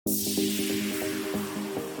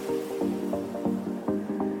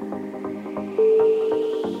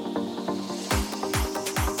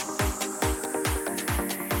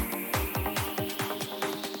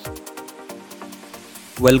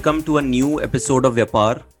Welcome to a new episode of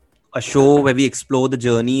Vyapar, a show where we explore the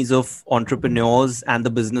journeys of entrepreneurs and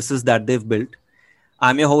the businesses that they've built.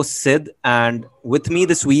 I'm your host Sid, and with me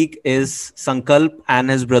this week is Sankalp and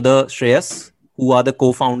his brother Shreyash, who are the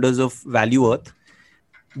co-founders of ValueEarth.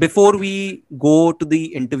 Before we go to the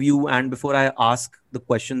interview and before I ask the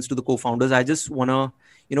questions to the co-founders, I just want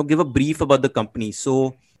to, give a brief about the company.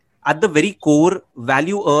 So at the very core,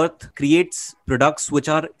 Value Earth creates products which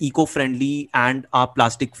are eco-friendly and are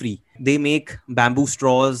plastic-free. They make bamboo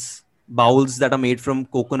straws, bowls that are made from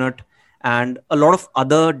coconut, and a lot of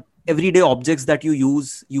other everyday objects that you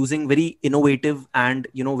use using very innovative and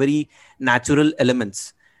very natural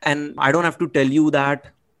elements. And I don't have to tell you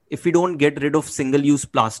that if we don't get rid of single-use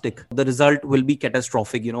plastic, the result will be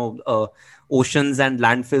catastrophic. Oceans and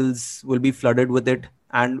landfills will be flooded with it,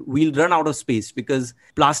 and we'll run out of space because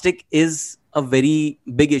plastic is a very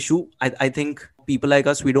big issue. I think people like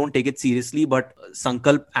us, we don't take it seriously, but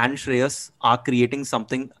Sankalp and Shreyas are creating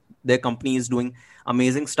something. Their company is doing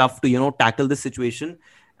amazing stuff to, tackle this situation.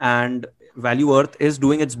 And Value Earth is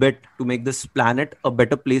doing its bit to make this planet a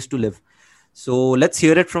better place to live. So let's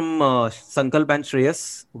hear it from Sankalp and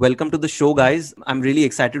Shreyas. Welcome to the show, guys. I'm really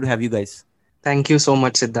excited to have you guys. Thank you so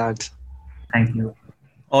much, Siddharth. Thank you.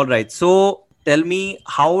 All right. So tell me,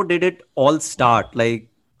 how did it all start? Like,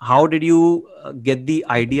 how did you get the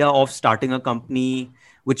idea of starting a company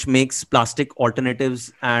which makes plastic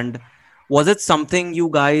alternatives? And was it something you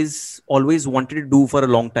guys always wanted to do for a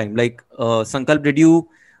long time? Like, Sankalp, did you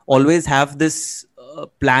always have this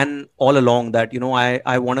plan all along that,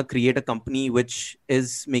 I want to create a company which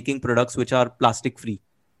is making products which are plastic free?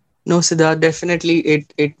 No, Siddharth, definitely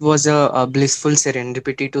it was a blissful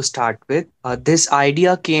serendipity to start with. This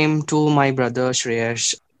idea came to my brother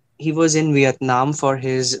Shreyash. He was in Vietnam for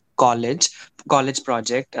his college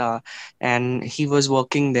project, and he was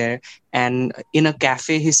working there. And in a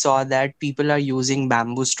cafe, he saw that people are using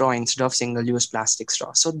bamboo straw instead of single-use plastic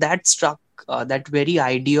straw. So that struck. That very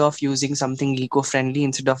idea of using something eco-friendly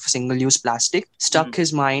instead of single-use plastic stuck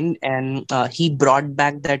his mind, and he brought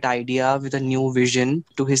back that idea with a new vision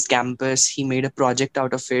to his campus. He made a project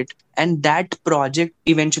out of it, and that project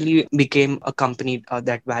eventually became a company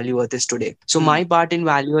that Value Earth is today. So my part in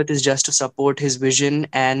Value Earth is just to support his vision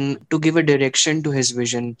and to give a direction to his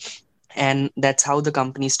vision, and that's how the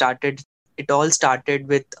company started. It all started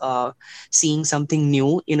with seeing something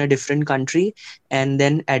new in a different country and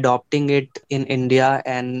then adopting it in India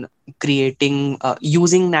and creating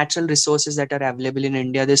using natural resources that are available in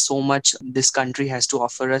India. There's so much this country has to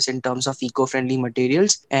offer us in terms of eco-friendly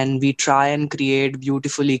materials, and we try and create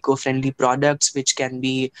beautiful eco-friendly products which can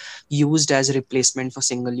be used as a replacement for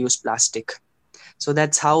single-use plastic. So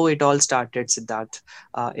that's how it all started, Siddharth.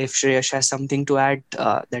 If Shreyash has something to add,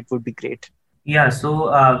 that would be great. Yeah,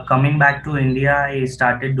 so coming back to India, I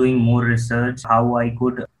started doing more research how I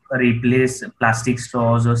could replace plastic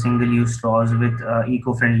straws or single-use straws with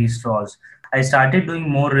eco-friendly straws. I started doing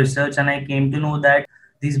more research and I came to know that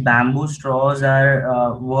these bamboo straws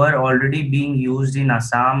are were already being used in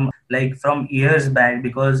Assam like from years back,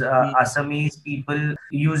 because Assamese people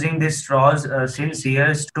using these straws since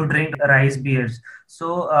years to drink rice beers.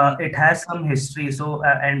 So it has some history. So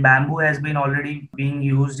and bamboo has been already being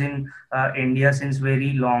used in India since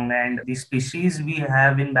very long, and the species we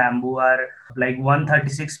have in bamboo are like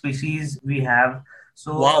 136 species we have.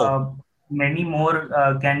 So Wow. many more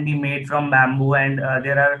can be made from bamboo, and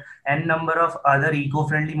there are n number of other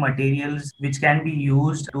eco-friendly materials which can be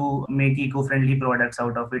used to make eco-friendly products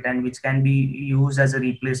out of it, and which can be used as a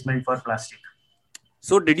replacement for plastic.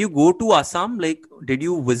 So did you go to Assam? Like, did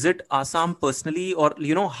you visit Assam personally, or,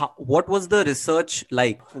 what was the research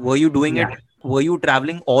like? Were you doing it? Yeah. Were you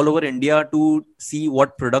traveling all over India to see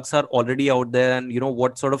what products are already out there and,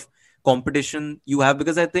 what sort of competition you have?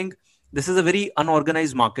 Because I think this is a very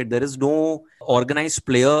unorganized market. There is no organized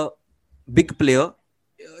player, big player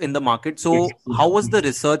in the market. Yes. So how was the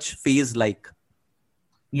research phase like?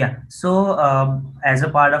 Yeah. So, as a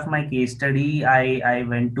part of my case study, I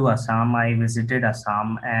went to Assam. I visited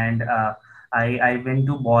Assam, and I went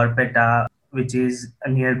to Borpeta, which is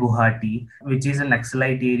near Guwahati, which is an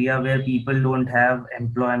Naxalite area where people don't have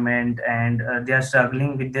employment, and they are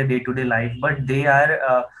struggling with their day-to-day life, but they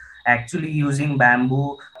are actually using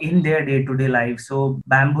bamboo in their day-to-day life. So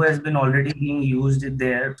bamboo has been already being used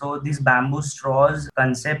there. So this bamboo straws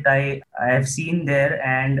concept I have seen there,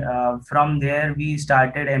 and from there we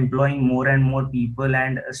started employing more and more people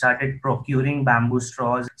and started procuring bamboo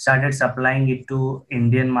straws, started supplying it to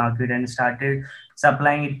Indian market, and started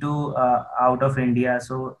supplying it to out of India.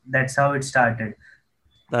 So that's how it started.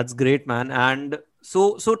 That's great, man. And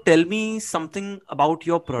So tell me something about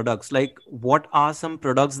your products. Like, what are some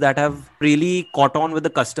products that have really caught on with the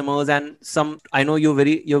customers? And some, I know you're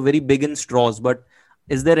very big in straws, but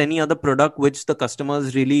is there any other product which the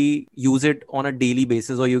customers really use it on a daily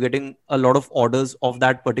basis, or you're getting a lot of orders of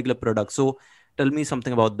that particular product? So tell me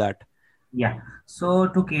something about that. Yeah. So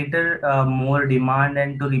to cater more demand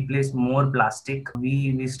and to replace more plastic,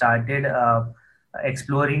 we started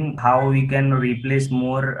exploring how we can replace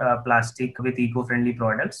more plastic with eco-friendly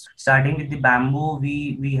products. Starting with the bamboo,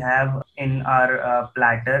 we have in our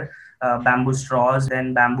platter bamboo straws,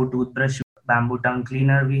 then bamboo toothbrush, bamboo tongue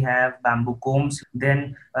cleaner. We have bamboo combs,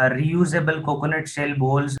 then reusable coconut shell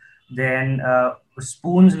bowls, then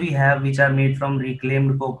spoons we have which are made from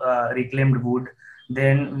reclaimed wood.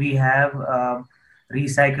 Then we have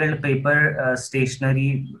recycled paper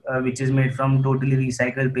stationery, which is made from totally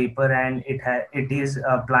recycled paper, and it is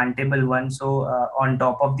a plantable one. So on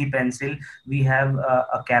top of the pencil, we have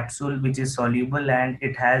a capsule which is soluble and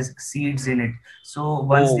it has seeds in it. So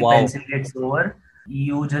once Oh, the wow. pencil gets over,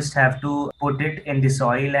 you just have to put it in the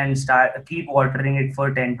soil and start keep watering it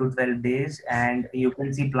for 10 to 12 days, and you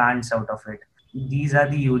can see plants out of it. These are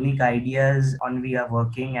the unique ideas on we are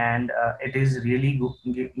working, and it is really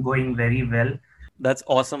going very well. That's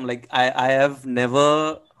awesome. Like, I have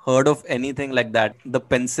never heard of anything like that. The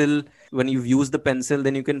pencil, when you've used the pencil,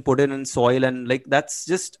 then you can put it in soil, and like that's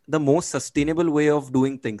just the most sustainable way of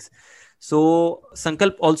doing things. So,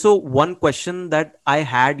 Sankalp, also one question that I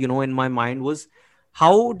had, in my mind was,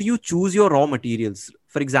 how do you choose your raw materials?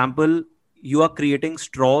 For example, you are creating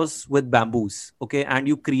straws with bamboos, okay, and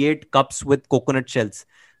you create cups with coconut shells.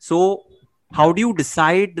 So, how do you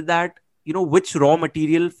decide that which raw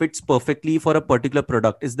material fits perfectly for a particular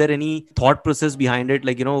product? Is there any thought process behind it,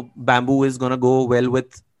 like bamboo is going to go well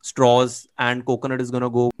with straws and coconut is going to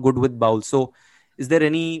go good with bowls? So is there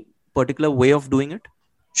any particular way of doing it?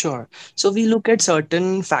 Sure. So we look at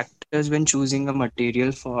certain factors when choosing a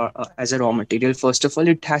material for as a raw material. First of all,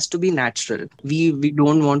 it has to be natural. We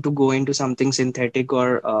don't want to go into something synthetic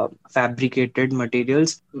or fabricated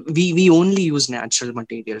materials. We only use natural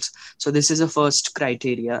materials. So this is a first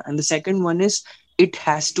criteria, and the second one is it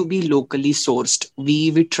has to be locally sourced.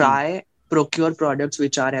 We Hmm. try procure products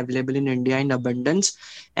which are available in India in abundance,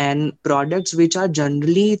 and products which are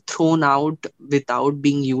generally thrown out without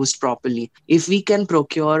being used properly. If we can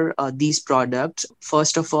procure these products,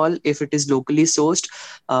 first of all, if it is locally sourced,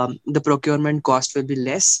 the procurement cost will be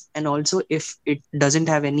less. And also, if it doesn't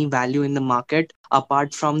have any value in the market,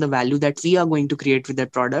 apart from the value that we are going to create with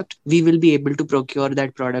that product, we will be able to procure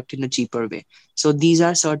that product in a cheaper way. So these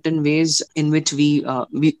are certain ways in which these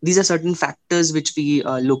are certain factors which we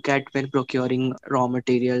look at when procuring raw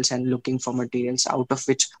materials and looking for materials out of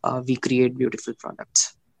which we create beautiful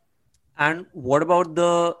products. And what about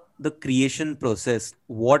the creation process?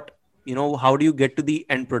 What, how do you get to the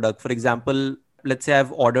end product? For example, let's say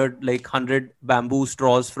I've ordered like 100 bamboo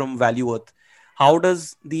straws from ValueEarth. How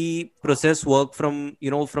does the process work from,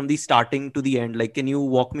 from the starting to the end? Like, can you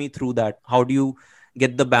walk me through that? How do you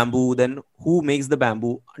get the bamboo? Then who makes the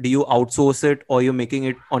bamboo? Do you outsource it, or you're making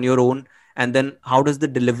it on your own? And then how does the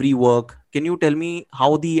delivery work? Can you tell me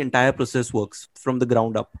how the entire process works from the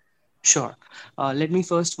ground up? Sure. Let me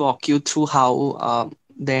first walk you through how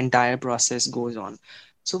the entire process goes on.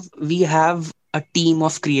 So we have a team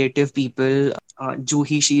of creative people.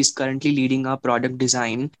 Juhi, she is currently leading our product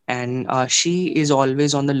design, and she is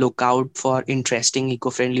always on the lookout for interesting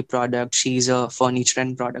eco-friendly products. She's a furniture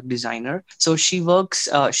and product designer, so she works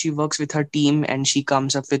with her team and she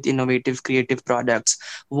comes up with innovative, creative products.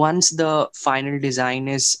 Once the final design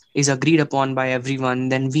is agreed upon by everyone,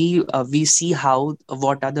 then we see how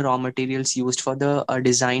what are the raw materials used for the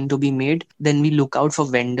design to be made. Then we look out for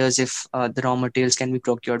vendors if the raw materials can be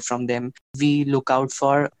procured from them. We look out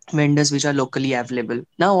for vendors which are locally available.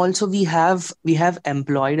 Now also we have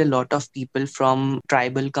employed a lot of people from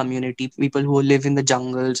tribal community, people who live in the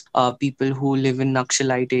jungles, people who live in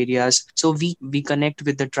Naxalite areas. So we connect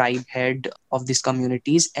with the tribe head of these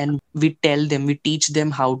communities, and we tell them, we teach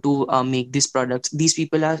them how to make these products. These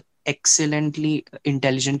people are excellently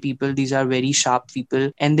intelligent people. These are very sharp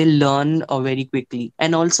people, and they learn very quickly.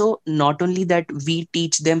 And also, not only that we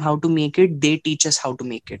teach them how to make it, they teach us how to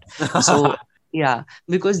make it. So yeah,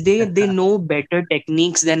 because they know better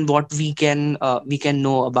techniques than what we can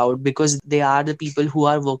know about, because they are the people who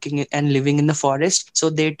are working and living in the forest. So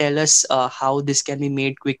they tell us how this can be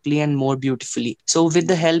made quickly and more beautifully. So with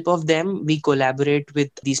the help of them, we collaborate with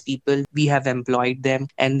these people. We have employed them,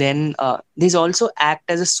 and then These also act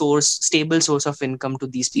as a stable source of income to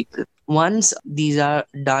these people. Once these are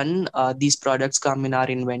done, these products come in our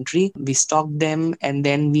inventory, we stock them, and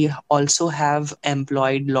then we also have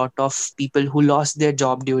employed lot of people who lost their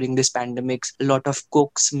job during this pandemic, a lot of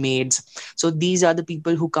cooks, maids. So these are the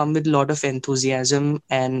people who come with a lot of enthusiasm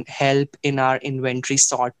and help in our inventory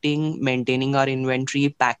sorting, maintaining our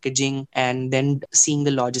inventory, packaging, and then seeing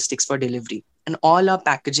the logistics for delivery. And all our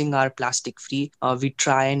packaging are plastic free. We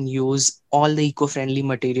try and use all the eco-friendly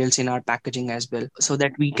materials in our packaging as well, so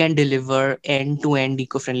that we can deliver end-to-end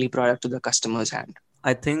eco-friendly product to the customer's hand.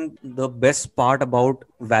 I think the best part about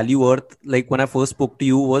Value Earth, like when I first spoke to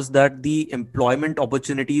you, was that the employment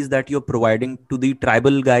opportunities that you're providing to the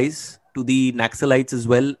tribal guys, to the Naxalites as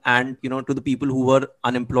well, and to the people who were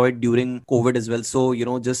unemployed during COVID as well. So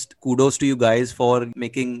just kudos to you guys for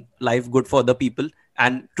making life good for the people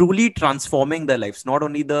and truly transforming their lives. Not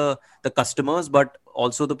only the customers, but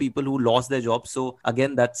also the people who lost their jobs. So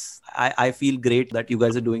again, I feel great that you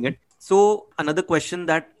guys are doing it. So another question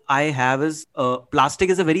that I have is, plastic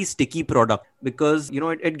is a very sticky product because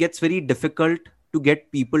it gets very difficult to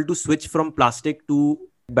get people to switch from plastic to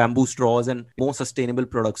bamboo straws and more sustainable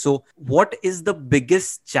products. So what is the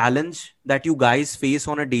biggest challenge that you guys face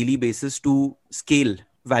on a daily basis to scale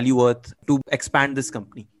Value Earth, to expand this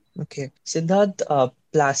company? Okay, Siddharth,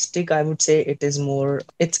 plastic, I would say it is more,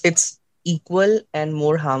 it's equal and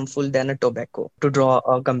more harmful than a tobacco, to draw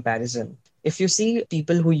a comparison. If you see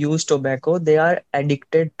people who use tobacco, they are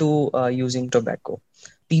addicted to using tobacco.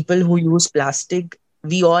 People who use plastic,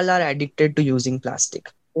 we all are addicted to using plastic.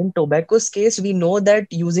 In tobacco's case, we know that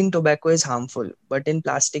using tobacco is harmful, but in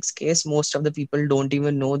plastic's case, most of the people don't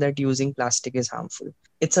even know that using plastic is harmful.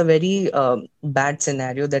 It's a very bad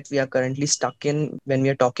scenario that we are currently stuck in when we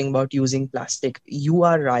are talking about using plastic. You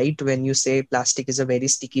are right when you say plastic is a very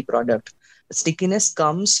sticky product. Stickiness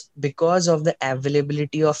comes because of the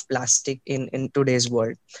availability of plastic in today's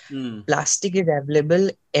world. Hmm. Plastic is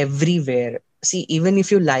available everywhere. See, even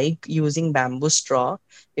if you like using bamboo straw,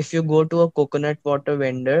 if you go to a coconut water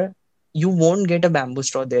vendor, you won't get a bamboo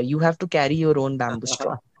straw there. You have to carry your own bamboo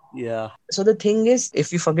straw. Yeah. So the thing is,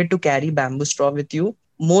 if you forget to carry bamboo straw with you,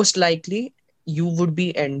 most likely you would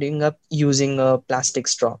be ending up using a plastic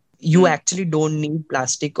straw. You Hmm. actually don't need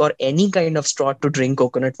plastic or any kind of straw to drink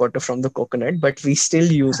coconut water from the coconut, but we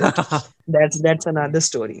still use it. That's another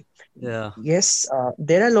story. Yeah. Yes,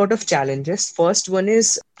 there are a lot of challenges. First one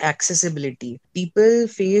is accessibility. People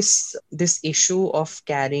face this issue of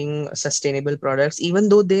carrying sustainable products, even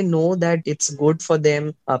though they know that it's good for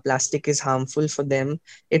them, plastic is harmful for them.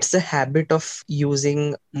 It's the habit of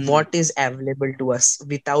using Hmm. what is available to us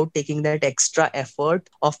without taking that extra effort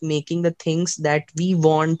of making the things that we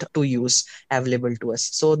want to use available to us.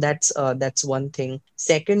 So that's one thing.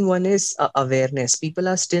 Second one is awareness. People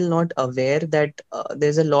are still not aware that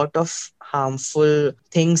there's a lot of harmful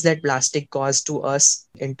things that plastic cause to us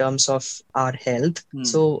in terms of our health. Hmm.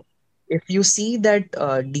 So if you see that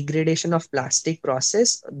degradation of plastic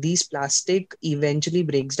process, these plastic eventually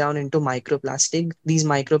breaks down into microplastic. These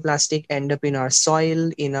microplastic end up in our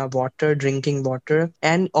soil, in our water, drinking water,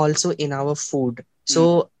 and also in our food. Hmm.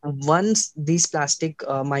 So once these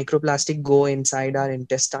microplastic go inside our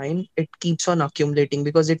intestine, it keeps on accumulating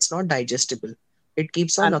because it's not digestible. It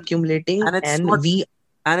keeps on and accumulating, and it's and not we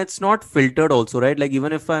and it's not filtered also, right? Like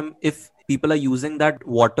even if people are using that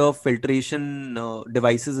water filtration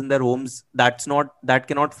devices in their homes, that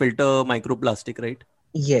cannot filter microplastic, right?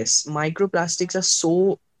 yes, microplastics are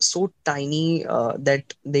so tiny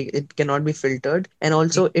that it cannot be filtered, and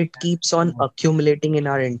also it keeps on accumulating in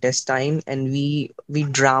our intestine, and we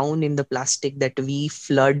drown in the plastic that we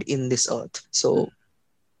flood in this earth. Hmm. So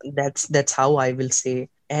that's how I will say.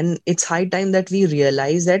 And it's high time that we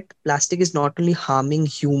realize that plastic is not only harming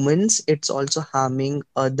humans, it's also harming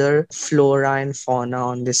other flora and fauna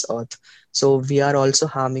on this earth. So we are also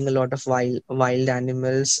harming a lot of wild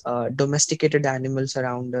animals, domesticated animals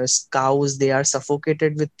around us. Cows, they are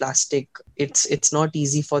suffocated with plastic. It's not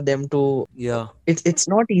easy for them to Yeah. it's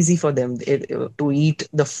not easy for them to eat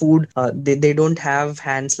the food. They don't have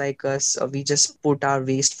hands like us. We just put our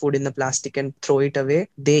waste food in the plastic and throw it away.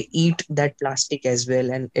 They eat that plastic as well,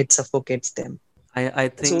 and it suffocates them. I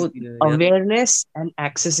think, So yeah. awareness and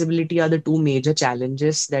accessibility are the two major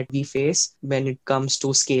challenges that we face when it comes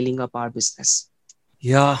to scaling up our business.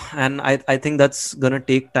 Yeah, and I think that's gonna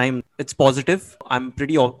take time. It's positive. I'm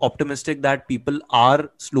pretty optimistic that people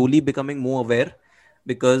are slowly becoming more aware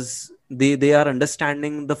because they are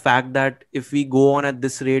understanding the fact that if we go on at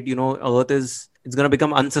this rate, Earth is it's gonna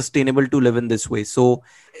become unsustainable to live in this way. So,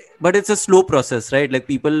 but it's a slow process, right? Like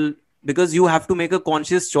people because you have to make a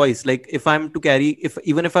conscious choice. Like if I'm to carry, if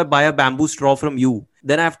even if I buy a bamboo straw from you,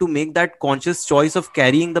 then I have to make that conscious choice of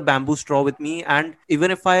carrying the bamboo straw with me. And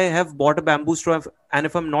even if I have bought a bamboo straw, and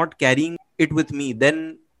if I'm not carrying it with me,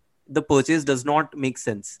 then the purchase does not make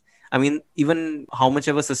sense. I mean, even how much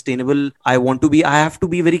ever sustainable I want to be, I have to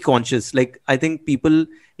be very conscious. Like I think people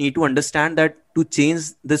need to understand that to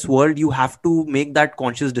change this world, you have to make that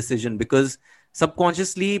conscious decision, because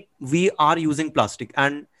subconsciously we are using plastic.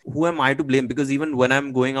 And who am I to blame? Because even when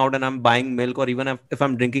I'm going out and I'm buying milk, or even if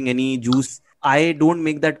I'm drinking any juice, I don't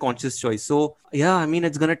make that conscious choice. So yeah, I mean,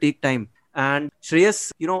 it's gonna take time. And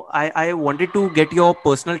Shreyas, I wanted to get your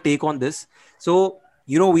personal take on this. So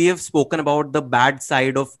we have spoken about the bad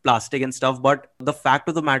side of plastic and stuff, but the fact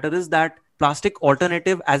of the matter is that plastic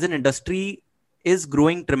alternative as an industry is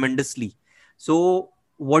growing tremendously. So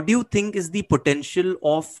what do you think is the potential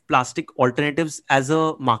of plastic alternatives as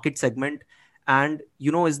a market segment? And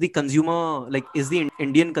is the consumer, like, is the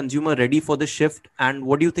Indian consumer ready for the shift? And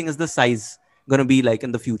what do you think is the size going to be like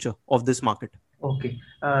in the future of this market? Okay.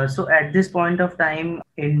 So at this point of time,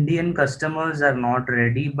 Indian customers are not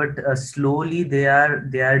ready, but slowly they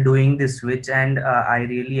are doing this switch, and I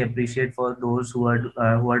really appreciate for those who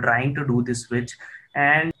are trying to do this switch.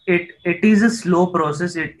 And it is a slow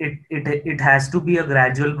process. It has to be a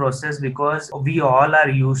gradual process, because we all are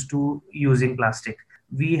used to using plastic.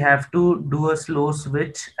 We have to do a slow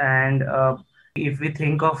switch, and if we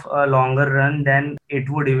think of a longer run, then it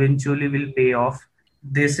would eventually will pay off.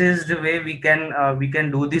 This is the way we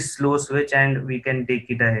can do this slow switch, and we can take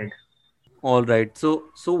it ahead. All right. So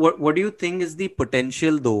what do you think is the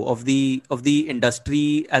potential though of the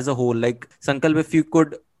industry as a whole? Like Sankalp, if you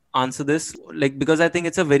could answer this, like, because I think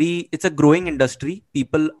it's a growing industry.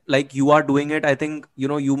 People like you are doing it. I think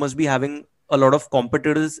you must be having a lot of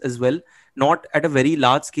competitors as well, not at a very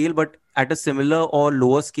large scale, but at a similar or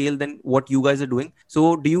lower scale than what you guys are doing.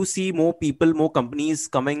 So do you see more people, more companies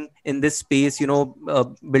coming in this space,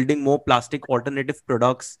 building more plastic alternative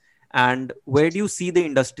products? And where do you see the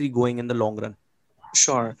industry going in the long run?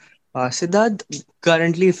 Sure. Siddharth,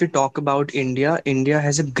 currently, if we talk about India, India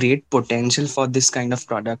has a great potential for this kind of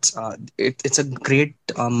products. It's a great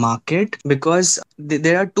market because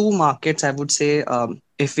there are two markets, I would say.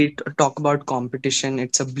 If we talk about competition,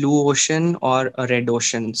 it's a blue ocean or a red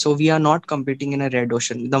ocean. So we are not competing in a red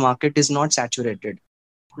ocean. The market is not saturated.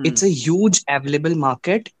 Hmm. It's a huge available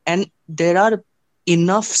market, and there are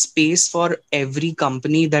enough space for every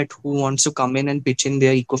company that who wants to come in and pitch in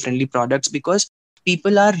their eco-friendly products, because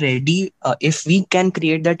people are ready. If we can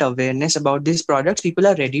create that awareness about these products, people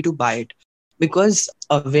are ready to buy it, because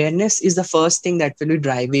awareness is the first thing that will be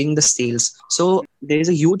driving the sales. So there is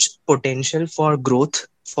a huge potential for growth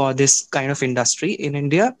for this kind of industry in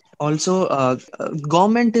India. Also,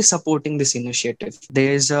 government is supporting this initiative.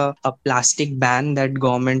 There is a plastic ban that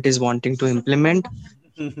government is wanting to implement.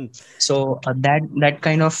 So that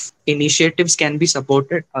kind of initiatives can be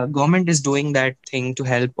supported. Government is doing that thing to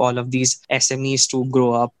help all of these SMEs to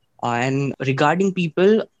grow up. And regarding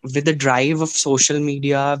people, with the drive of social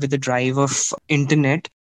media, with the drive of internet,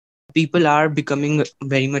 people are becoming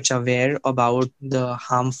very much aware about the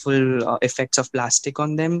harmful effects of plastic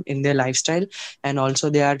on them in their lifestyle, and also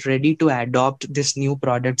they are ready to adopt this new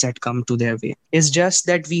products that come to their way. It's just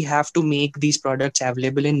that we have to make these products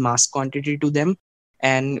available in mass quantity to them,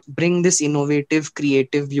 and bring this innovative,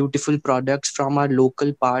 creative, beautiful products from our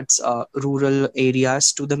local parts, rural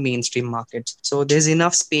areas, to the mainstream markets. So there's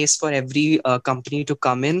enough space for every company to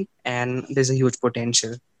come in, and there's a huge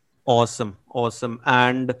potential. Awesome, awesome.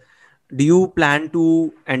 And do you plan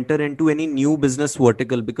to enter into any new business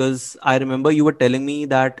vertical? Because I remember you were telling me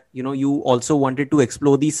that you also wanted to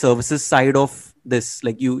explore the services side of this.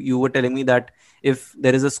 Like you were telling me that if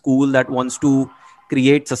there is a school that wants to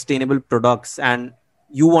create sustainable products, and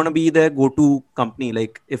you want to be their go-to company,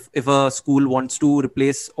 like if a school wants to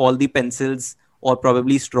replace all the pencils or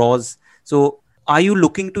probably straws, so are you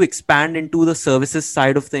looking to expand into the services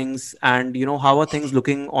side of things? And how are things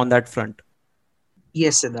looking on that front?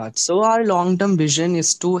 Yes, Siddharth. So our long-term vision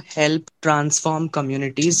is to help transform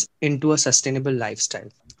communities into a sustainable lifestyle.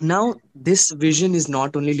 Now, this vision is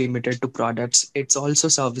not only limited to products, it's also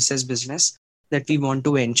services business that we want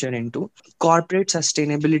to venture into. Corporate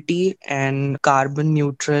sustainability and carbon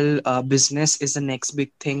neutral business is the next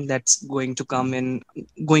big thing that's going to come in,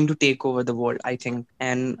 going to take over the world, I think.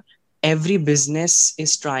 And every business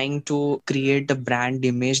is trying to create a brand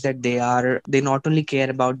image that they not only care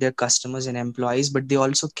about their customers and employees, but they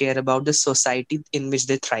also care about the society in which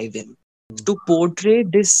they thrive in. To portray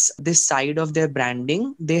this side of their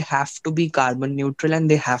branding, they have to be carbon neutral and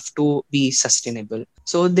they have to be sustainable.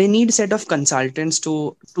 So they need set of consultants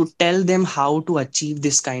to tell them how to achieve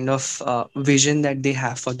this kind of vision that they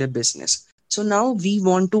have for their business. So now we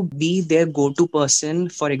want to be their go-to person.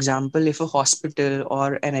 For example, if a hospital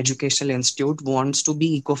or an educational institute wants to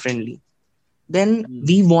be eco-friendly, then Mm.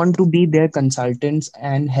 we want to be their consultants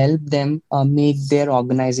and help them make their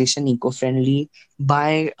organization eco-friendly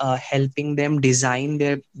by helping them design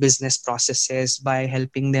their business processes, by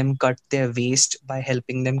helping them cut their waste, by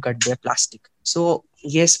helping them cut their plastic. So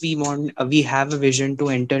yes, we have a vision to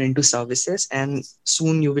enter into services, and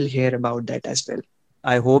soon you will hear about that as well.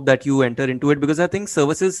 I hope that you enter into it, because I think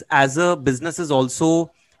services as a business is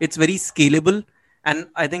also, it's very scalable. And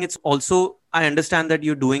I think it's also, I understand that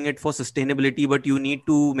you're doing it for sustainability, but you need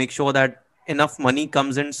to make sure that enough money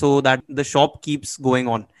comes in so that the shop keeps going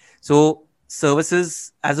on. So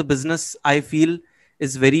services as a business, I feel,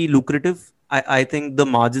 is very lucrative. I think the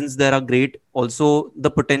margins there are great. Also,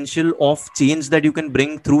 the potential of change that you can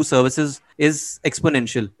bring through services is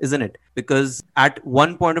exponential, isn't it? Because at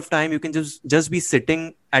one point of time, you can just be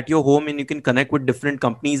sitting at your home and you can connect with different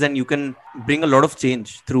companies and you can bring a lot of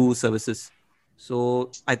change through services.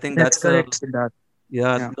 So I think That's that's a, correct, Siddharth.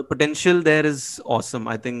 yeah, Yeah. the potential there is awesome.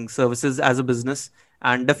 I think services as a business,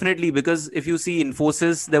 and definitely because if you see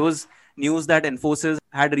Infosys, there was news that Infosys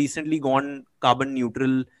had recently gone carbon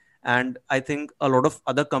neutral, and I think a lot of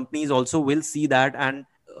other companies also will see that, and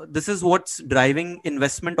this is what's driving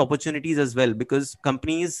investment opportunities as well, because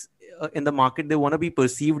companies in the market, they want to be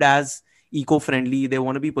perceived as eco-friendly, they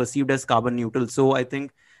want to be perceived as carbon neutral. So I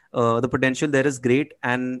think the potential there is great,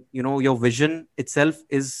 and your vision itself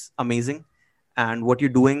is amazing, and what you're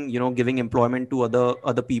doing, giving employment to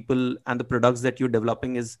other people, and the products that you're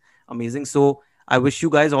developing is amazing. So I wish you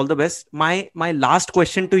guys all the best. My last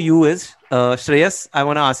question to you is, Shreyas, I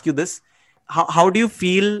want to ask you this. How do you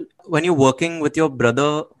feel when you're working with your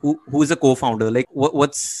brother who is a co-founder? Like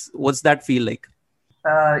what's that feel like?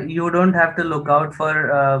 You don't have to look out for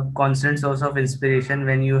a constant source of inspiration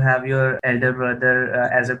when you have your elder brother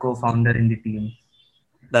as a co-founder in the team.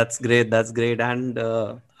 That's great. That's great. And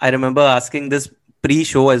I remember asking this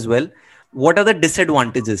pre-show as well. What are the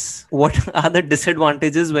disadvantages? What are the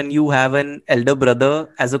disadvantages when you have an elder brother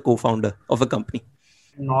as a co-founder of a company?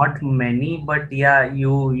 Not many, but yeah,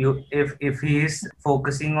 you if he is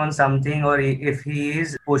focusing on something, or if he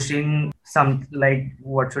is pushing some, like,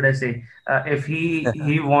 what should I say, if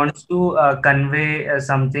he wants to convey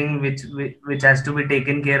something which has to be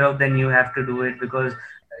taken care of, then you have to do it, because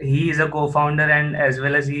he is a co-founder and as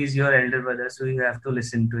well as he is your elder brother, so you have to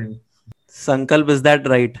listen to him. Sankalp, is that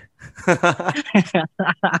right?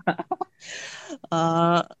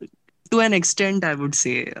 uh, to an extent, I would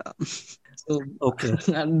say. So Okay.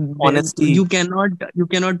 you Honesty.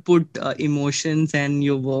 cannot put emotions and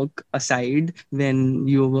your work aside when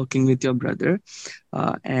you're working with your brother,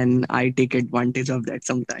 and I take advantage of that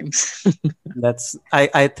sometimes.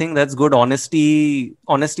 I think that's good. Honesty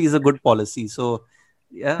is a good policy. So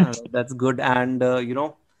yeah, that's good. And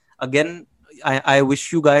again, I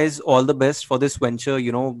wish you guys all the best for this venture.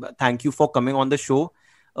 Thank you for coming on the show.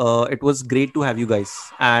 It was great to have you guys,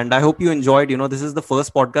 and I hope you enjoyed. This is the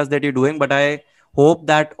first podcast that you're doing, but I hope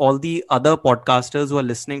that all the other podcasters who are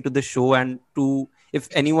listening to the show, and to, if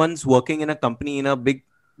anyone's working in a company, in a big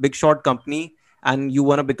short company, and you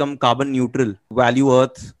want to become carbon neutral, Value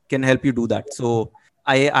Earth can help you do that. So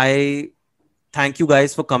I thank you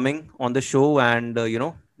guys for coming on the show, and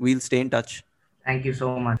we'll stay in touch. Thank you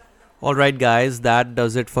so much. All right, guys, that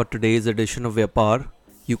does it for today's edition of Vyapar.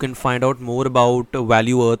 You can find out more about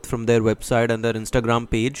Value Earth from their website and their Instagram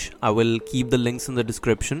page. I will keep the links in the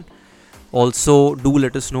description. Also, do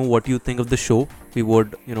let us know what you think of the show. We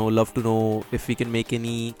would, love to know if we can make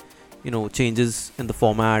any, changes in the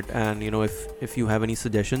format, and if you have any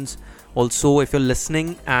suggestions. Also, if you're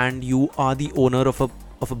listening and you are the owner of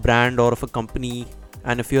a brand or of a company,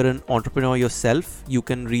 and if you're an entrepreneur yourself, you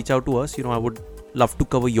can reach out to us. I would love to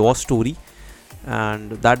cover your story.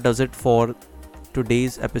 And that does it for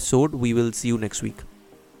today's episode. We will see you next week.